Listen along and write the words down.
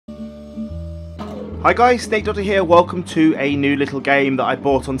Hi guys, Snake Doctor here. Welcome to a new little game that I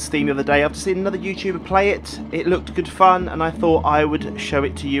bought on Steam the other day. I've just seen another YouTuber play it. It looked good fun and I thought I would show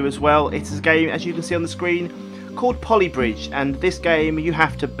it to you as well. It's a game, as you can see on the screen, called Polybridge, and this game you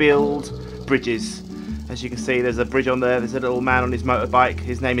have to build bridges. As you can see, there's a bridge on there. There's a little man on his motorbike.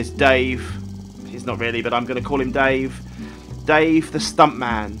 His name is Dave. He's not really, but I'm going to call him Dave. Dave the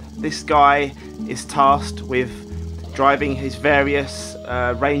Stuntman. This guy is tasked with driving his various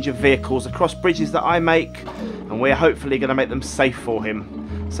range of vehicles across bridges that I make, and we're hopefully going to make them safe for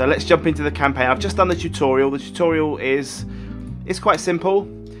him. So let's jump into the campaign. I've just done the tutorial. The tutorial is quite simple.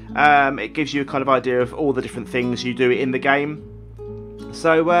 It gives you a kind of idea of all the different things you do in the game.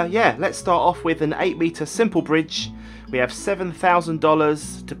 So yeah, let's start off with an 8-meter simple bridge. We have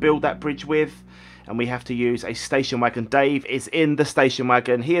 $7,000 to build that bridge with, and we have to use a station wagon. Dave is in the station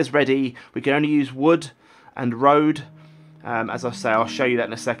wagon. He is ready. We can only use wood and road. As I say, I'll show you that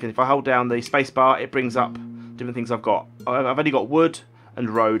in a second. If I hold down the spacebar, it brings up different things I've got. I've only got wood and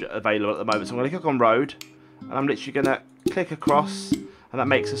road available at the moment, so I'm going to click on road, and I'm literally going to click across, and that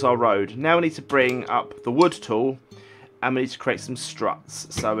makes us our road. Now we need to bring up the wood tool, and we need to create some struts.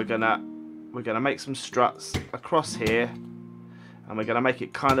 So we're gonna make some struts across here, and we're gonna make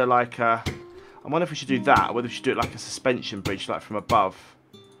it kind of like a. I wonder if we should do that, or whether we should do it like a suspension bridge, like from above.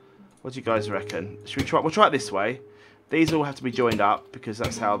 What do you guys reckon? Should we try? We'll try it this way. These all have to be joined up because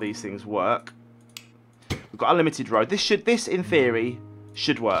that's how these things work. We've got unlimited road. This in theory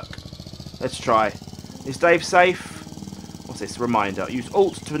should work. Let's try. Is Dave safe? What's this? Reminder. Use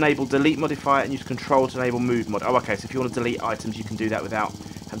Alt to enable delete modifier and use Control to enable move mod. Oh, okay. So if you want to delete items, you can do that without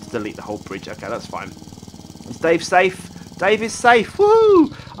having to delete the whole bridge. Okay, that's fine. Is Dave safe? Dave is safe.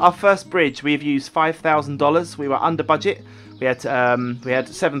 Woo! Our first bridge. We have used $5,000. We were under budget. We had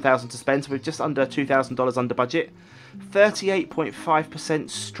 $7,000 to spend, so we're just under $2,000 under budget. 38.5%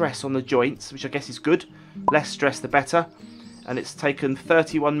 stress on the joints, which I guess is good. Less stress, the better. And it's taken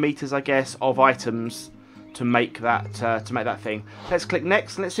 31 meters, I guess, of items to make that thing. Let's click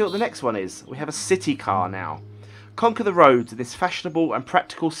next, and let's see what the next one is. We have a city car now. Conquer the roads in this fashionable and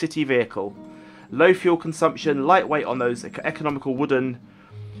practical city vehicle. Low fuel consumption, lightweight on those economical wooden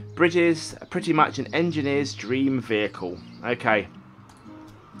bridges, pretty much an engineer's dream vehicle. Okay,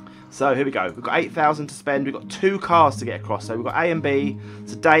 so here we go. We've got 8,000 to spend. We've got 2 cars to get across. So we've got A and B.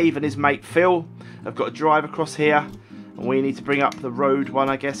 So Dave and his mate Phil have got to drive across here, and we need to bring up the road one,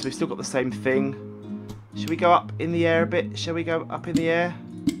 I guess. We've still got the same thing. Should we go up in the air a bit? Shall we go up in the air?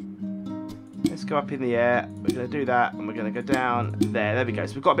 Let's go up in the air. We're going to do that, and we're going to go down there. There we go.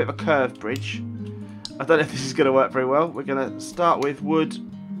 So we've got a bit of a curved bridge. I don't know if this is going to work very well. We're going to start with wood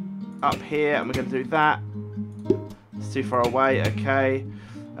up here, and we're going to do that. It's too far away. Okay,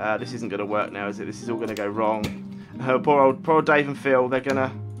 this isn't going to work now, is it? This is all going to go wrong. Poor old Dave and Phil. They're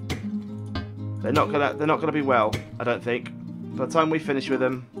not gonna be well, I don't think. By the time we finish with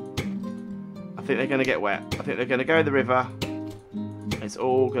them, I think they're going to get wet. I think they're going to go in the river. It's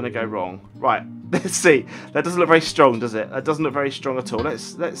all going to go wrong. Right. Let's see. That doesn't look very strong, does it? That doesn't look very strong at all.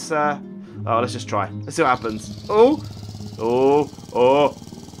 Let's just try. Let's see what happens. Oh,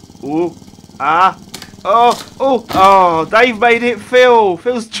 ah, oh, Dave made it.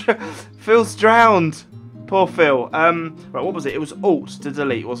 Phil's drowned. Poor Phil. Right, what was it? It was Alt to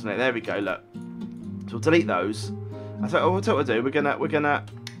delete, wasn't it? There we go. Look, so we'll delete those. I thought, what we'll do? We're gonna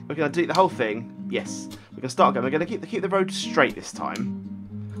delete the whole thing. Yes, we're gonna start again. We're gonna keep the road straight this time.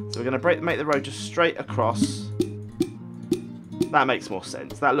 So we're gonna make the road just straight across. That makes more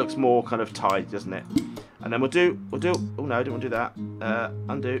sense. That looks more kind of tied, doesn't it? And then we'll do. Oh no, I didn't want to do that.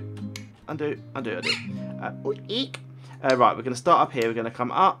 Undo. Right, we're going to start up here. We're going to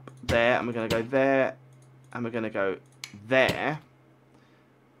come up there, and we're going to go there, and we're going to go there.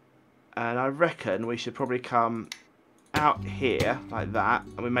 And I reckon we should probably come out here like that,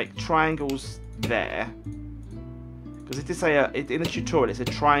 and we make triangles there. Because it did say in the tutorial, it said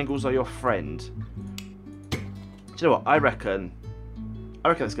triangles are your friend. Do you know what? I reckon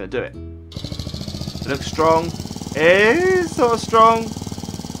it's going to do it. It looks strong. It is sort of strong.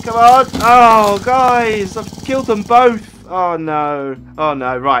 Come on. Oh, guys. I've killed them both. Oh, no. Oh,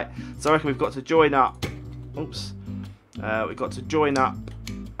 no. Right. So I reckon we've got to join up. Oops. We've got to join up,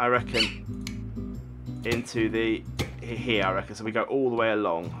 I reckon, into the... Here, I reckon. So we go all the way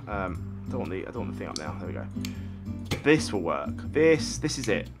along. I don't want the thing up now. There we go. This will work. This is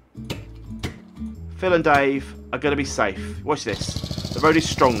it. Phil and Dave are going to be safe. Watch this. The road is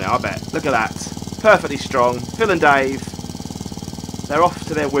strong now, I bet. Look at that. Perfectly strong. Phil and Dave, they're off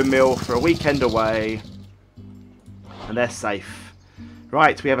to their windmill for a weekend away. And they're safe.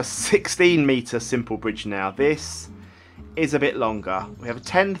 Right, we have a 16-meter simple bridge now. This is a bit longer. We have a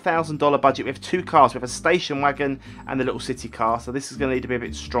 $10,000 budget. We have 2 cars. We have a station wagon and the little city car. So this is going to need to be a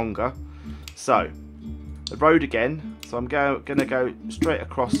bit stronger. So, the road again. So I'm going to go straight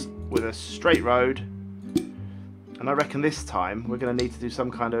across with a straight road. And I reckon this time we're going to need to do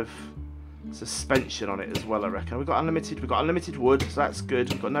some kind of suspension on it as well, I reckon. We've got unlimited wood, so that's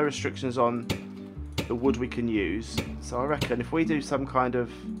good. We've got no restrictions on the wood we can use. So I reckon if we do some kind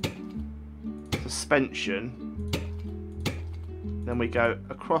of suspension, then we go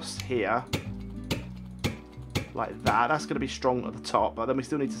across here like that. That's going to be strong at the top, but then we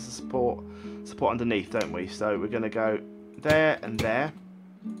still need to support underneath, don't we? So we're going to go there and there.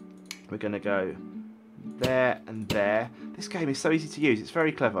 We're going to go there and there. This game is so easy to use. It's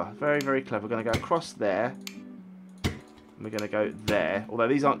very clever. Very, very clever. We're going to go across there. And we're going to go there. Although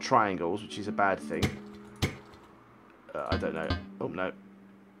these aren't triangles, which is a bad thing. I don't know. Oh, no.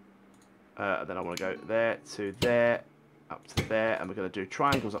 Then I want to go there to there, up to there. And we're going to do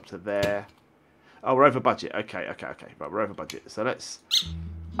triangles up to there. Oh, we're over budget. Okay. Right, we're over budget. So let's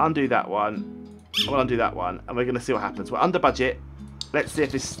undo that one. We'll undo that one. And we're going to see what happens. We're under budget. Let's see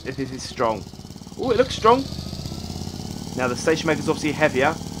if this is strong. Oh, it looks strong. Now the station maker's obviously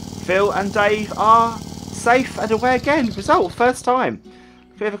heavier. Phil and Dave are safe and away again. Result, first time.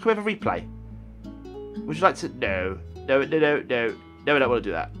 Can we have a replay? Would you like to? No, I don't want to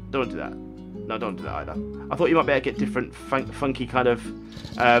do that. Don't want to do that. No, I don't want to do that either. I thought you might be able to get different funky kind of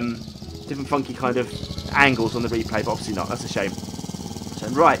angles on the replay, but obviously not. That's a shame.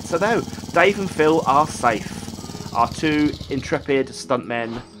 Right, so no, Dave and Phil are safe. Our 2 intrepid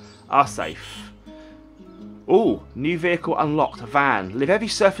stuntmen are safe. Ooh, new vehicle unlocked, a van. Live every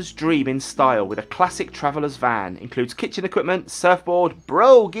surfer's dream in style with a classic traveller's van. Includes kitchen equipment, surfboard,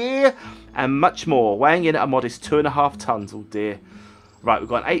 bro gear, and much more. Weighing in at a modest 2.5 tons. Oh dear. Right, we've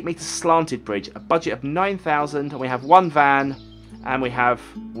got an 8 metre slanted bridge, a budget of 9,000, and we have 1 van, and we have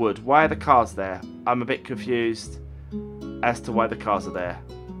wood. Why are the cars there? I'm a bit confused as to why the cars are there.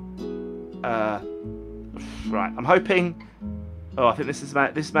 Right, I'm hoping... Oh, I think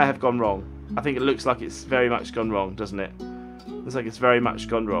this may have gone wrong. I think it looks like it's very much gone wrong, doesn't it? Looks like it's very much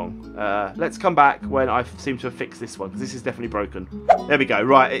gone wrong. Let's come back when I seem to have fixed this one, because this is definitely broken. There we go.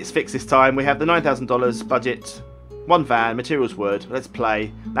 Right, it's fixed this time. We have the $9,000 budget, 1 van, materials wood. Let's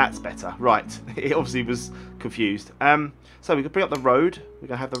play. That's better. Right. It obviously was confused. So we can bring up the road. We're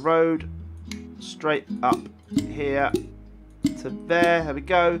going to have the road straight up here to there. There we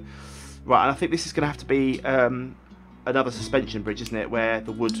go. Right, and I think this is going to have to be another suspension bridge, isn't it? Where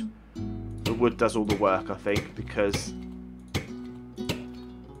the wood does all the work, I think, because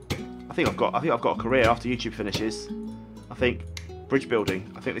I think I've got a career after YouTube finishes. I think bridge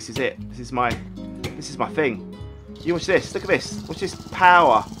building. I think this is it. This is my thing. You watch this. Look at this. Watch this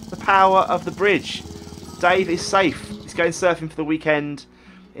power. The power of the bridge. Dave is safe. He's going surfing for the weekend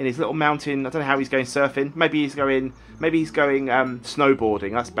in his little mountain. I don't know how he's going surfing. Maybe he's going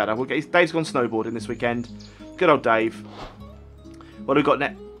snowboarding. That's better. Dave's gone snowboarding this weekend. Good old Dave. What have we got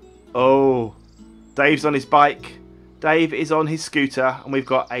next? Oh, Dave's on his bike. Dave is on his scooter, and we've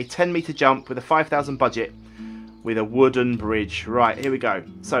got a 10-metre jump with a 5,000 budget with a wooden bridge. Right, here we go.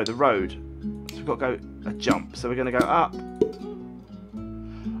 So the road. So we've got to go a jump. So we're going to go up.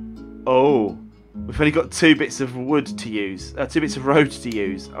 Oh, we've only got 2 bits of wood to use. 2 bits of road to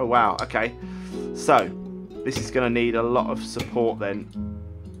use. Oh wow. Okay. So this is going to need a lot of support then.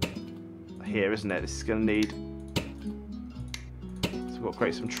 Here, isn't it? This is going to need. We've got to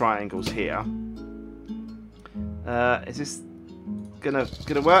create some triangles here. Is this gonna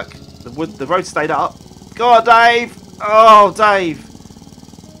work? The road stayed up. Go on, Dave! Oh, Dave!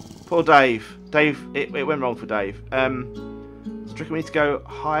 Poor Dave. Dave, it went wrong for Dave. Do you reckon we need to go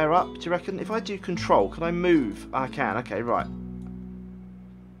higher up? Do you reckon? If I do control, can I move? I can. Okay, right.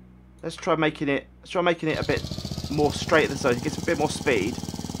 Let's try making it a bit more straight so it gets a bit more speed.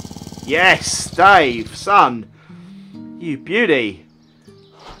 Yes, Dave, son, you beauty.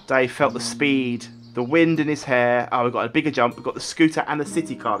 Dave felt the speed, the wind in his hair. Oh, we've got a bigger jump. We've got the scooter and the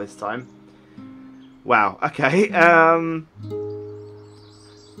city car this time. Wow, okay.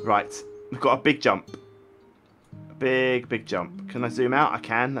 Right, we've got a big jump. A big jump. Can I zoom out? I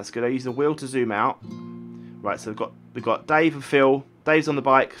can. That's good. I use the wheel to zoom out. Right, so we've got Dave and Phil. Dave's on the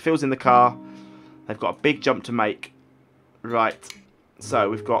bike. Phil's in the car. They've got a big jump to make. Right, so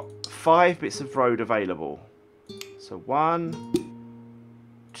we've got 5 bits of road available. So 1,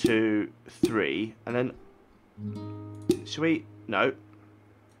 2, 3, and then should we? No.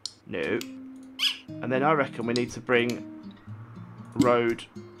 And then I reckon we need to bring road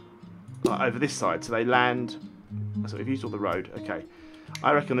over this side so they land. So we've used all the road. Okay.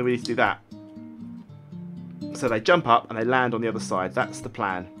 I reckon that we need to do that. So they jump up and they land on the other side. That's the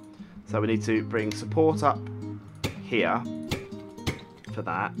plan. So we need to bring support up here for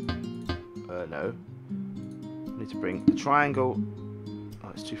that. No. We need to bring the triangle. Oh,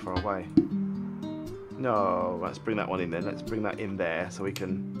 it's too far away. No, let's bring that one in then. Let's bring that in there so we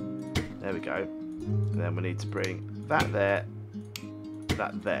can... There we go. And then we need to bring that there,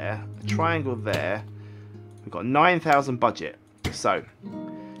 that there, a triangle there. We've got 9,000 budget. So,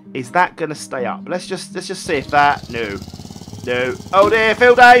 is that going to stay up? Let's just see if that... No. No. Oh dear,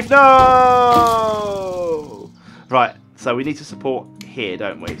 Phil Dave, no! Right, so we need to support here,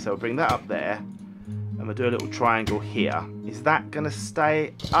 don't we? So we'll bring that up there. And we'll do a little triangle here. Is that going to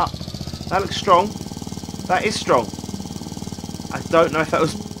stay up? That looks strong. That is strong. I don't know if that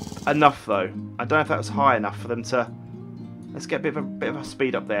was enough though. I don't know if that was high enough for them to... Let's get a bit of a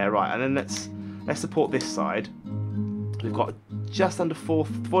speed up there, right? And then let's support this side. We've got just under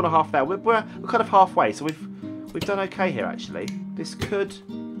 4.5 there. We're kind of halfway, so we've done okay here actually. This could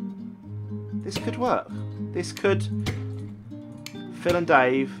work. This could... Phil and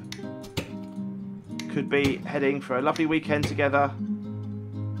Dave could be heading for a lovely weekend together.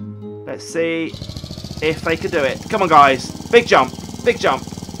 Let's see if they can do it. Come on, guys. Big jump. Big jump.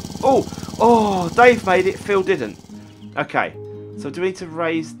 Oh, Dave made it. Phil didn't. Okay. So do we need to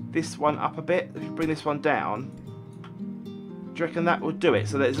raise this one up a bit? If you bring this one down, do you reckon that will do it?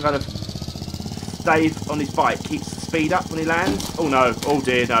 So that it's kind of Dave on his bike keeps the speed up when he lands. Oh no. Oh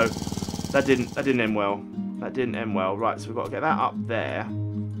dear, no. That didn't end well. That didn't end well. Right, so we've got to get that up there.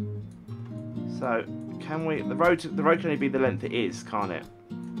 So can we? The road can only be the length it is, can't it?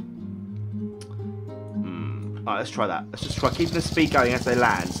 Alright, let's try that. Let's just try keeping the speed going as they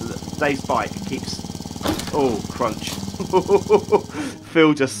land, so that Dave's bike keeps... Oh, crunch.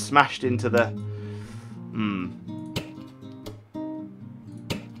 Phil just smashed into the...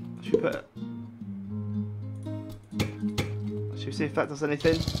 Should we see if that does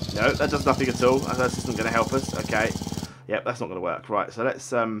anything? No, that does nothing at all. That isn't going to help us. Okay. Yep, that's not going to work. Right, so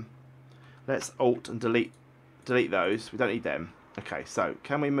let's Alt and delete those. We don't need them. Okay, so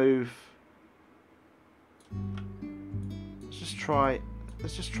can we move...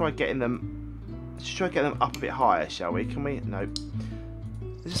 Let's just try getting them. Let's just try getting them up a bit higher, shall we? Can we? No.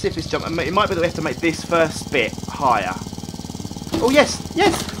 Let's just see if this jump. It might be that we have to make this first bit higher. Oh yes,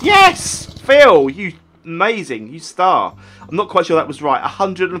 yes, yes! Phil, you amazing, you star. I'm not quite sure that was right.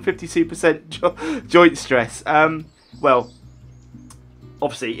 152% joint stress. Well,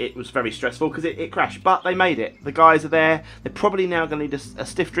 obviously it was very stressful because it crashed, but they made it. The guys are there. They're probably now going to need a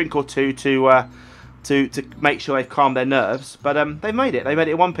stiff drink or two to make sure they've calmed their nerves. But they made it. They made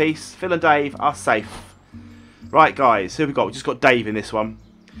it in one piece. Phil and Dave are safe. Right, guys, who have we got? We just got Dave in this one.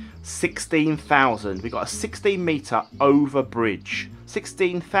 16,000. We got a 16-metre over bridge.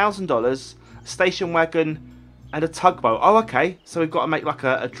 $16,000. Station wagon and a tugboat. Oh, okay. So we've got to make like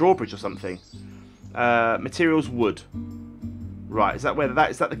a drawbridge or something. Materials wood. Right. Is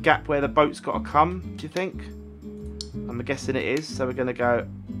that the gap where the boat's got to come? Do you think? I'm guessing it is. So we're going to go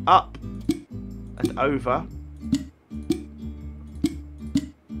up and over.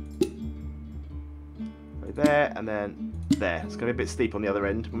 Right there and then there. It's going to be a bit steep on the other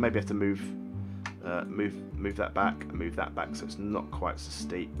end. We'll maybe have to move that back and move that back so it's not quite so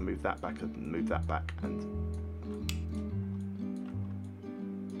steep. Move that back and move that back, and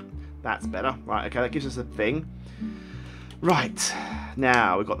that's better. Right, okay, that gives us a thing. Right,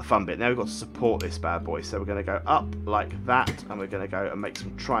 now we've got the fun bit. Now we've got to support this bad boy. So we're going to go up like that, and we're going to go and make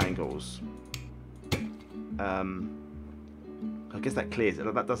some triangles. I guess that clears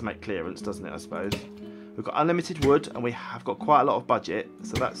it. That does make clearance, doesn't it, I suppose. We've got unlimited wood, and we have got quite a lot of budget,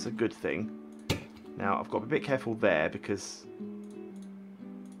 so that's a good thing. Now, I've got to be a bit careful there, because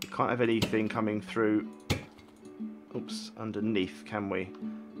we can't have anything coming through, oops, underneath, can we?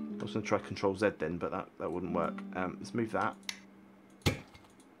 I was going to try Control Z then, but that wouldn't work. Let's move that. We'll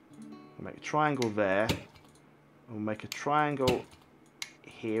make a triangle there. We'll make a triangle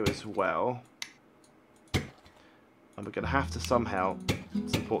here as well. And we're going to have to somehow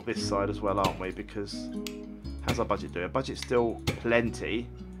support this side as well, aren't we? Because how's our budget doing? Our budget's still plenty.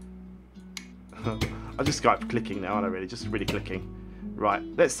 I just got clicking now, aren't I really? Just really clicking. Right,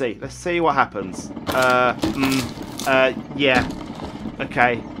 let's see. Let's see what happens. Yeah.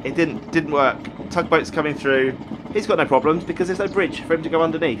 Okay, it didn't work. Tugboat's coming through. He's got no problems because there's no bridge for him to go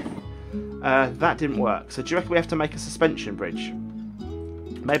underneath. That didn't work. So do you reckon we have to make a suspension bridge?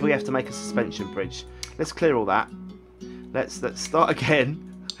 Maybe we have to make a suspension bridge. Let's clear all that. Let's start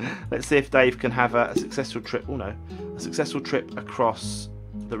again. Let's see if Dave can have a successful trip. Oh no, a successful trip across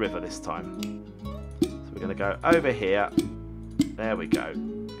the river this time. So we're going to go over here. There we go.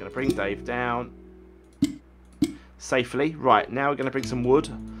 We're going to bring Dave down. safely. Right, now we're going to bring some wood.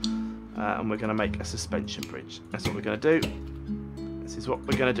 And we're going to make a suspension bridge. That's what we're going to do. This is what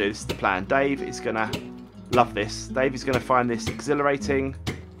we're going to do. This is the plan. Dave is going to love this. Dave is going to find this exhilarating,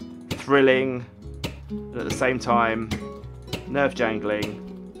 thrilling, and at the same time,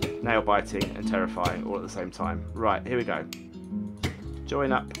 nerve-jangling, nail-biting, and terrifying all at the same time. Right, here we go.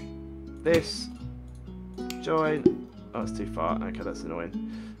 Join up this. Join. Oh, it's too far. Okay, that's annoying.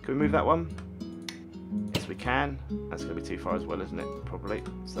 Can we move that one? Yes, we can. That's going to be too far as well, isn't it? Probably.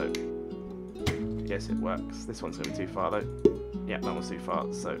 So, yes, it works. This one's going to be too far, though. Yeah, that one's too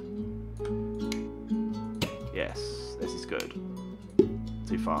far. So, yes, this is good.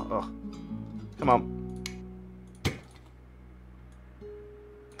 Too far. Oh, come on.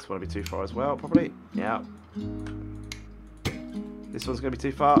 This one will be too far as well, probably. Yeah. This one's going to be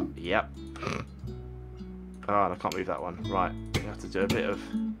too far. Yep. Oh, and I can't move that one. Right, we have to do a bit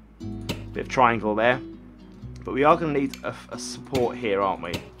of triangle there. But we are going to need a support here, aren't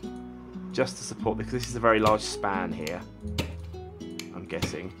we? Just to support, because this is a very large span here, I'm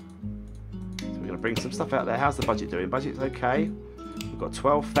guessing. So we're going to bring some stuff out there. How's the budget doing? Budget's okay. We've got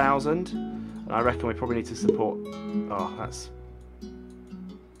 12,000, and I reckon we probably need to support. Oh, that's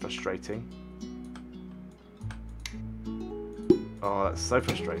frustrating. Oh, that's so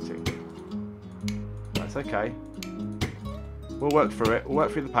frustrating. That's okay. We'll work through it. We'll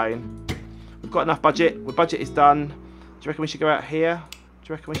work through the pain. We've got enough budget. Our budget is done. Do you reckon we should go out here? Do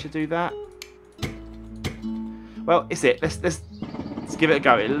you reckon we should do that? Well, it's it. Let's give it a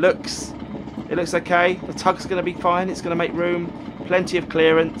go. It looks okay. The tug's going to be fine. It's going to make room. Plenty of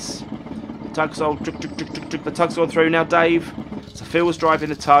clearance. The tug's all the tug's gone through now. Dave. So Phil's driving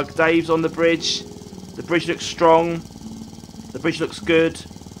the tug. Dave's on the bridge. The bridge looks strong. The bridge looks good.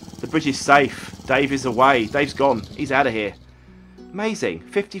 The bridge is safe. Dave is away. Dave's gone. He's out of here. Amazing.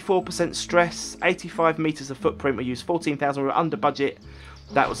 54% stress. 85 metres of footprint. We used 14,000. We were under budget.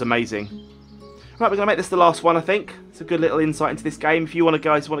 That was amazing. Right, we're going to make this the last one, I think. It's a good little insight into this game. If you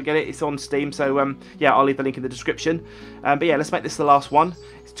guys want to get it, it's on Steam. So, yeah, I'll leave the link in the description. But, yeah, let's make this the last one.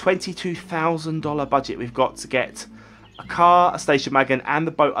 It's $22,000 budget we've got to get a car, a station wagon, and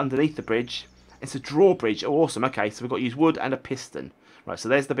the boat underneath the bridge. It's a drawbridge. Oh, awesome. Okay, so we've got to use wood and a piston. Right, so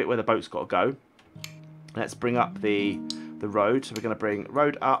there's the bit where the boat's got to go. Let's bring up the road. So we're going to bring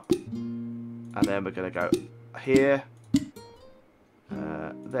road up, and then we're going to go here,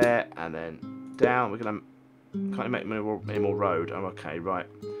 there, and then down. We're going to can't make any more road. Oh, okay, right.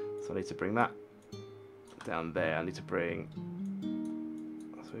 So I need to bring that down there. I need to bring.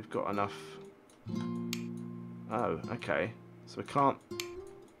 So we've got enough. Oh, okay. So we can't.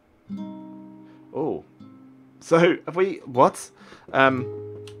 Oh, so have we? What?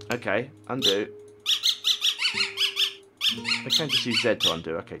 Okay, undo. I can just use Z to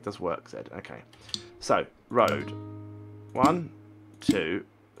undo. Okay, it does work, Z. Okay. So, road. 1, 2,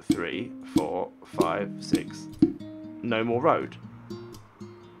 3, 4, 5, 6. No more road.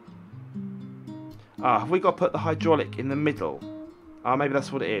 Ah, have we got to put the hydraulic in the middle? Ah, maybe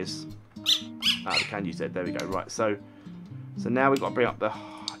that's what it is. Ah, we can use Z. There we go. Right, so now we've got to bring up the...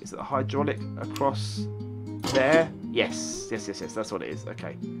 Is it the hydraulic across there? Yes. Yes, that's what it is.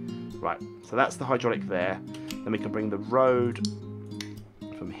 Okay. Right, so that's the hydraulic there. Then we can bring the road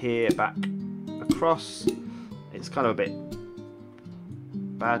from here back across. It's kind of a bit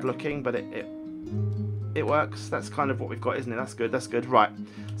bad looking, but it works. That's kind of what we've got, isn't it? That's good, that's good. Right,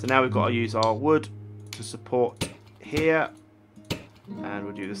 so now we've got to use our wood to support here. And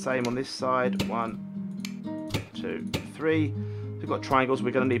we'll do the same on this side. 1, 2, 3. We've got triangles.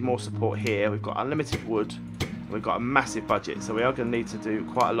 We're going to need more support here. We've got unlimited wood. We've got a massive budget, so we are going to need to do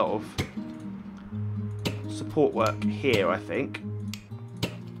quite a lot of support work here, I think.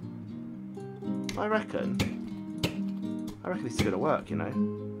 I reckon this is going to work, you know.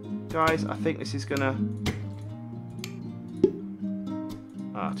 Guys, I think this is going to...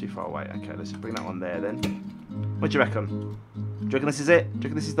 Ah, too far away. Okay, let's just bring that one there then. What do you reckon? Do you reckon this is it? Do you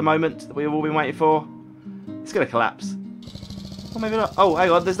reckon this is the moment that we've all been waiting for? It's going to collapse. Or maybe not. Oh,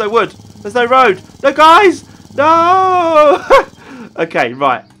 hang on, there's no wood. There's no road. No, guys! No! Okay,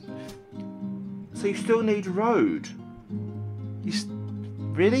 right. So you still need road.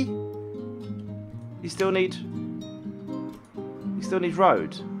 Really? You still need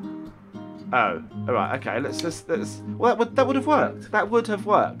road. Oh, all right. Okay. Let's. Well, that would have worked. That would have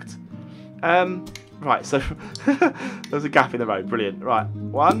worked. Right. So there's a gap in the road. Brilliant. Right.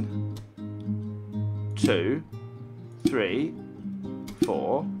 1, 2, 3,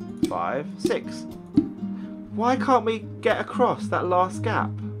 4, 5, 6. Why can't we get across that last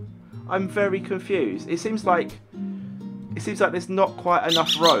gap? I'm very confused. It seems like there's not quite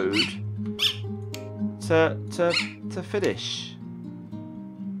enough road to finish.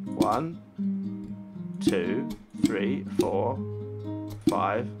 1, 2, 3, 4,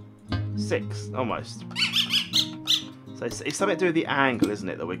 5, 6. Almost. So it's something to do with the angle, isn't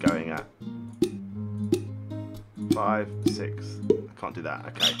it, that we're going at? 5, 6. I can't do that.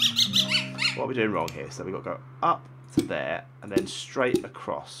 Okay. What are we doing wrong here? So we've got to go up to there and then straight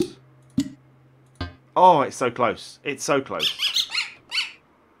across. Oh, it's so close. It's so close.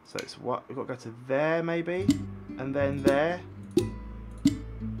 So it's what? We've got to go to there maybe? And then there?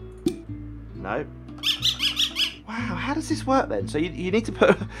 No. Wow, how does this work then? So you need to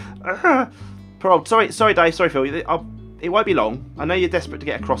put... Sorry Dave, sorry Phil. It won't be long. I know you're desperate to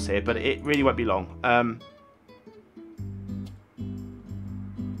get across here, but it really won't be long.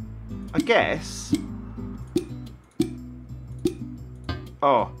 I guess...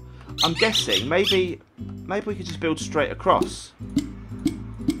 Oh, I'm guessing maybe we could just build straight across.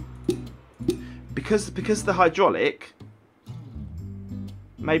 Because the hydraulic,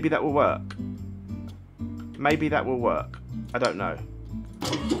 maybe that will work. Maybe that will work. I don't know.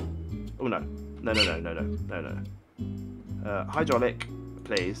 Oh no. No. Hydraulic,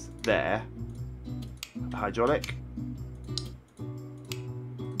 please. There. Hydraulic.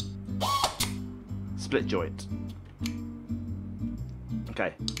 Split joint.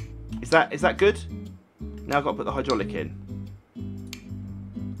 Okay. Is that good? Now I've got to put the hydraulic in.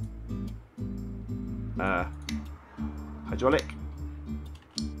 Hydraulic.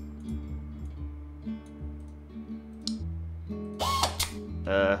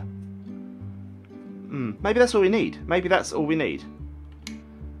 Maybe that's all we need. Maybe that's all we need.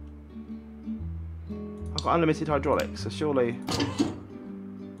 I've got unlimited hydraulics, so surely...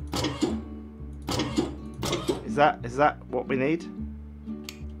 Is that what we need?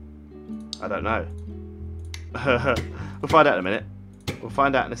 I don't know. We'll find out in a minute. We'll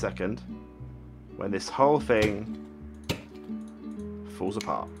find out in a second. When this whole thing falls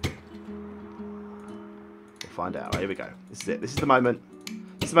apart. We'll find out. Right, here we go. This is it. This is the moment.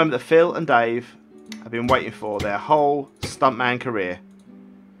 This is the moment that Phil and Dave have been waiting for their whole stuntman career.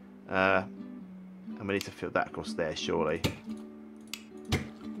 And we need to fill that across there, surely.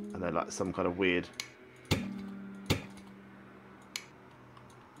 And then like some kind of weird...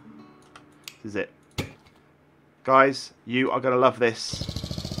 This is it. Guys, you are going to love this.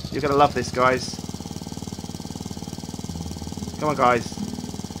 You're going to love this, guys. Come on, guys.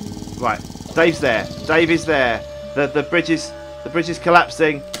 Right, Dave's there. Dave is there. The bridge is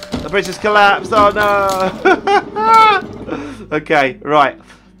collapsing. The bridge has collapsed. Oh no. Okay, right.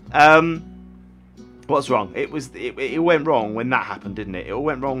 What's wrong? It went wrong when that happened, didn't it? It all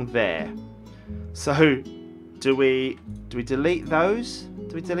went wrong there. So, do we delete those?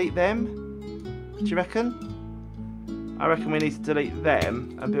 Do we delete them? Do you reckon? I reckon we need to delete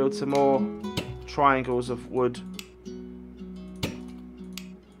them and build some more triangles of wood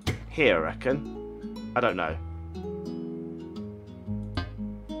here, I reckon. I don't know.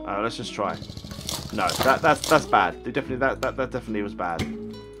 Oh, let's just try. No, that's bad. That definitely was bad.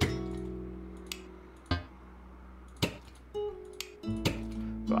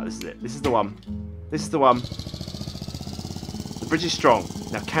 Right, this is it. This is the one. This is the one. The bridge is strong.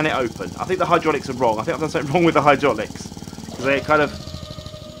 Now, can it open? I think the hydraulics are wrong. I think I've done something wrong with the hydraulics. Because they kind of...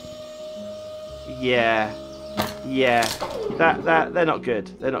 Yeah. Yeah. They're not good.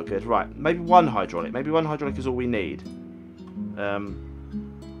 They're not good. Right. Maybe one hydraulic. Maybe one hydraulic is all we need.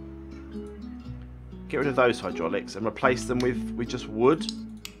 Get rid of those hydraulics and replace them with just wood.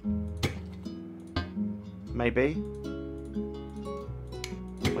 Maybe.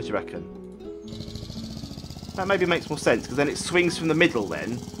 What do you reckon? That maybe makes more sense, because then it swings from the middle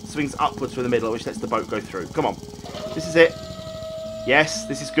then. Swings upwards from the middle, which lets the boat go through. Come on. This is it. Yes,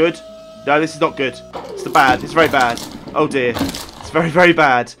 this is good. No, this is not good. It's the bad. It's very bad. Oh dear. It's very, very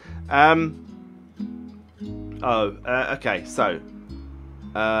bad. Okay, so.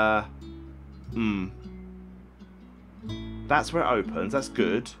 That's where it opens. That's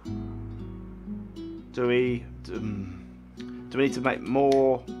good. Do we need to make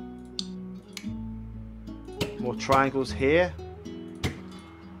more triangles here?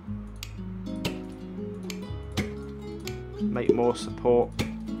 Make more support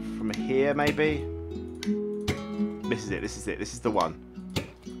from here, maybe. This is it. This is it. This is the one.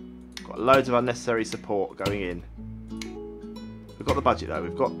 Got loads of unnecessary support going in. We've got the budget though.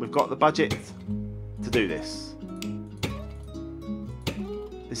 We've got the budget to do this.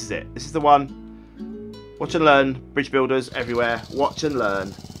 This is it. This is the one. Watch and learn, bridge builders everywhere. Watch and learn.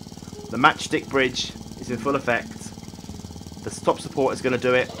 The matchstick bridge is in full effect. The top support is going to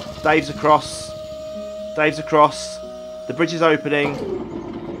do it. Dave's across. Dave's across. The bridge is opening.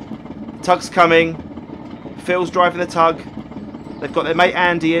 The tug's coming. Phil's driving the tug. They've got their mate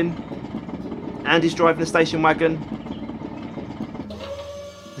Andy in. Andy's driving the station wagon.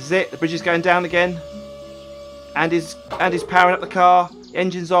 This is it. The bridge is going down again. Andy's powering up the car. The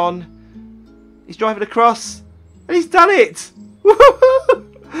engine's on. He's driving across. And he's done it!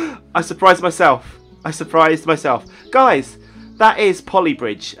 I surprised myself. Guys, that is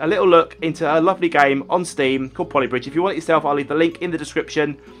Polybridge. A little look into a lovely game on Steam called Polybridge. If you want it yourself, I'll leave the link in the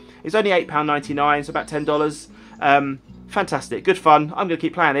description. It's only £8.99, so about $10. Fantastic, good fun. I'm going to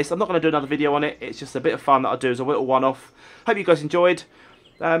keep playing this. I'm not going to do another video on it. It's just a bit of fun that I'll do as a little one-off. Hope you guys enjoyed.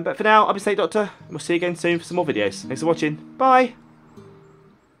 But for now, I've been Snake Doctor, and we'll see you again soon for some more videos. Thanks for watching. Bye!